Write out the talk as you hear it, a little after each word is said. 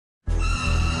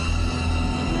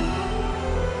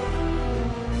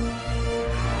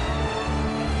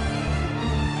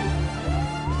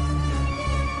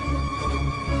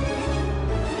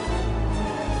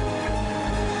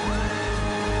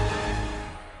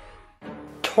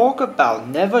talk about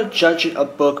never judging a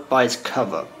book by its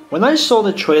cover. When I saw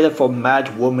the trailer for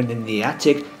Mad Woman in the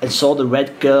Attic and saw the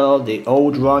red girl, the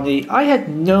old Ronnie, I had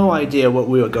no idea what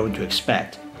we were going to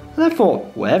expect. And I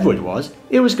thought, whatever it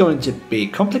was going to be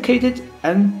complicated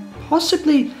and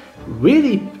possibly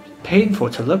really painful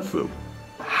to look through.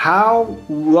 How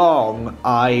wrong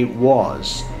I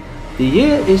was. The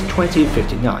year is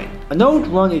 2059. An old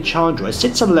Ronnie Chandra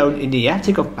sits alone in the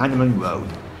attic of Bannerman Road.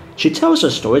 She tells her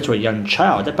story to a young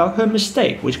child about her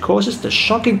mistake, which causes the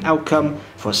shocking outcome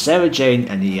for Sarah Jane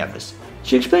and the others.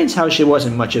 She explains how she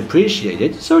wasn't much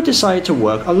appreciated, so decided to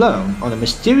work alone on a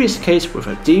mysterious case with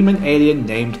a demon alien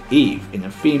named Eve in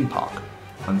a theme park.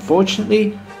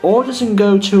 Unfortunately, all doesn't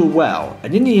go too well,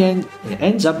 and in the end, it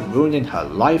ends up ruining her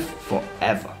life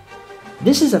forever.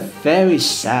 This is a very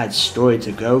sad story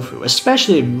to go through,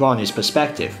 especially in Ronnie's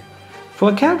perspective. For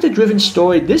a character-driven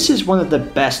story, this is one of the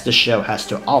best the show has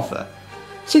to offer.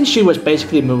 Since she was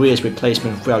basically Maria's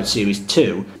replacement throughout Series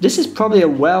 2, this is probably a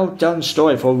well-done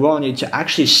story for Ronnie to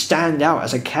actually stand out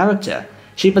as a character.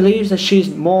 She believes that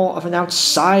she's more of an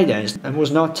outsider and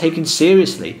was not taken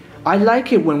seriously. I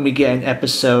like it when we get an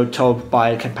episode told by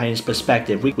a companion's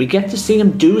perspective. We get to see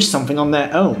them do something on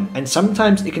their own, and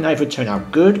sometimes it can either turn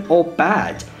out good or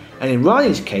bad. And in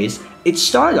Ronnie's case, it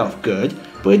started off good,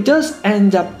 but it does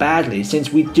end up badly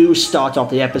since we do start off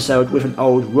the episode with an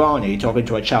old Ronnie talking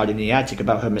to a child in the attic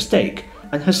about her mistake,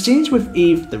 and her scenes with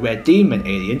Eve the Red Demon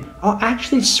alien are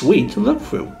actually sweet to look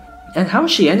through. And how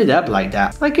she ended up like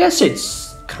that, I guess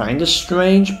it's kinda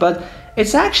strange, but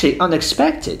it's actually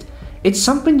unexpected. It's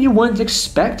something you wouldn't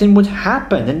expect and would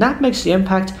happen, and that makes the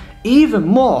impact even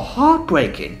more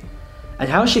heartbreaking. And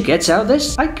how she gets out of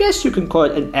this, I guess you can call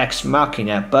it an ex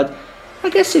machina, but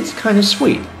I guess it's kinda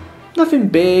sweet. Nothing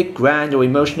big, grand or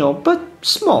emotional, but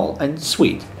small and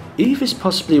sweet. Eve is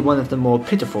possibly one of the more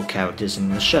pitiful characters in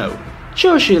the show.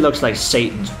 Sure, she looks like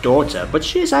Satan's daughter, but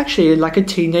she is actually like a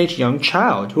teenage young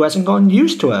child who hasn't gotten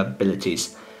used to her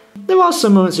abilities. There are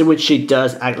some moments in which she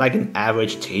does act like an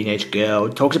average teenage girl,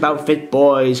 talks about fit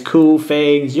boys, cool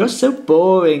things, you're so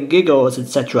boring, giggles,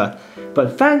 etc.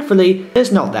 But thankfully,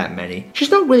 there's not that many.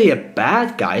 She's not really a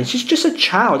bad guy, she's just a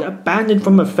child abandoned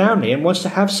from her family and wants to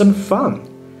have some fun.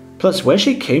 Plus, where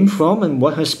she came from and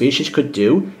what her species could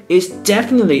do is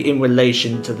definitely in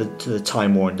relation to the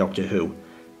Time War in Doctor Who.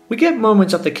 We get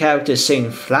moments of the characters seeing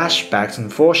flashbacks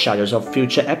and foreshadows of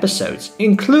future episodes,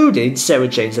 including Sarah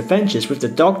Jane's adventures with the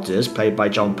Doctors played by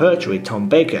Jon Pertwee, Tom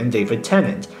Baker and David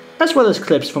Tennant, as well as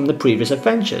clips from the previous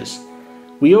adventures.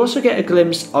 We also get a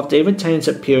glimpse of David Tennant's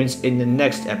appearance in the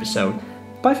next episode,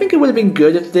 but I think it would have been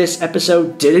good if this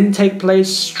episode didn't take place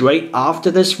straight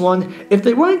after this one. If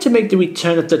they wanted to make the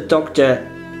return of the Doctor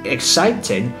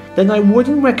exciting, then I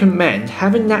wouldn't recommend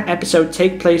having that episode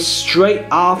take place straight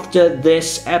after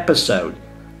this episode.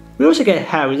 We also get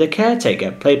Harry the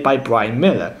Caretaker, played by Brian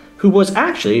Miller, who was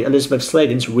actually Elizabeth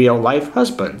Sladen's real-life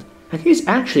husband. And he's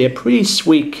actually a pretty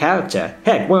sweet character,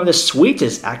 heck, one of the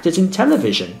sweetest actors in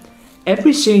television.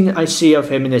 Every scene I see of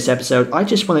him in this episode, I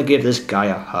just want to give this guy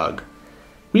a hug.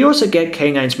 We also get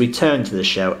K9's return to the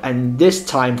show, and this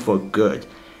time for good.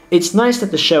 It's nice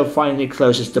that the show finally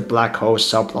closes the black hole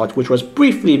subplot which was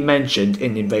briefly mentioned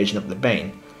in Invasion of the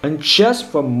Bane. And just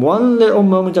from one little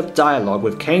moment of dialogue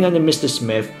with K9 and Mr.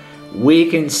 Smith, we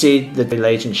can see the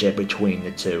relationship between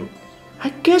the two. I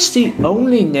guess the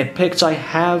only nitpicks I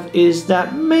have is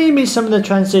that maybe some of the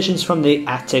transitions from the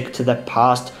attic to the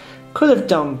past could have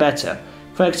done better.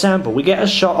 For example, we get a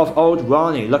shot of old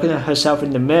Ronnie looking at herself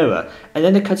in the mirror, and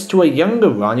then it cuts to a younger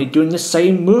Ronnie doing the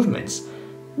same movements.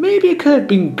 Maybe it could have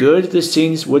been good if the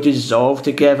scenes were dissolved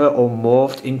together or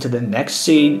morphed into the next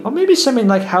scene, or maybe something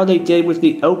like how they did with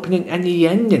the opening and the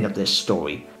ending of this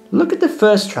story. Look at the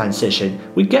first transition.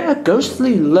 We get a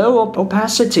ghostly low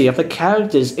opacity of the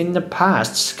characters in the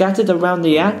past scattered around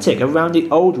the attic, around the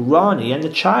old Ronnie and the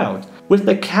child, with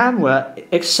the camera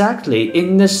exactly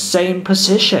in the same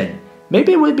position.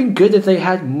 Maybe it would have been good if they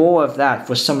had more of that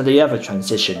for some of the other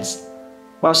transitions.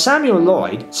 While Samuel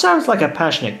Lloyd sounds like a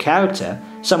passionate character,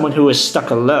 someone who is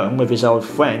stuck alone with his old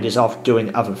friend is off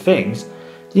doing other things,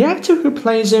 the actor who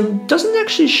plays him doesn't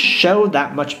actually show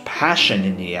that much passion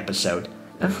in the episode.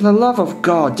 And for the love of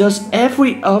God, does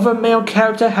every other male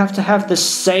character have to have the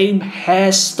same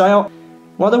hairstyle?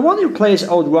 While the one who plays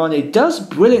old Ronnie does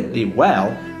brilliantly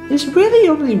well, there's really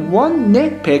only one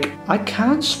nitpick I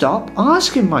can't stop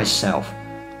asking myself.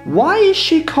 Why is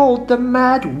she called the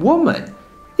Mad Woman?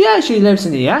 Yeah, she lives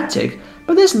in the attic,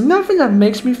 but there's nothing that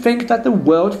makes me think that the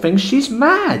world thinks she's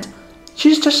mad.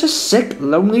 She's just a sick,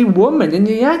 lonely woman in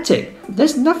the attic.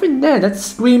 There's nothing there that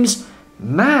screams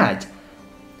mad.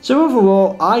 So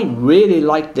overall, I really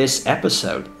liked this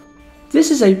episode. This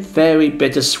is a very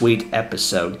bittersweet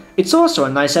episode. It's also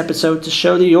a nice episode to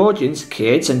show the audience,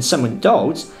 kids and some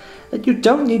adults, that you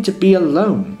don't need to be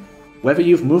alone. Whether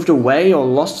you've moved away or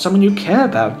lost someone you care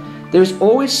about, there is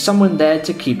always someone there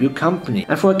to keep you company.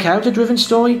 And for a character-driven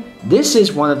story, this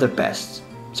is one of the best.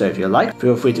 So if you like,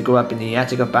 feel free to go up in the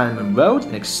attic of Bannerman Road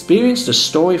and experience the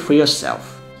story for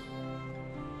yourself.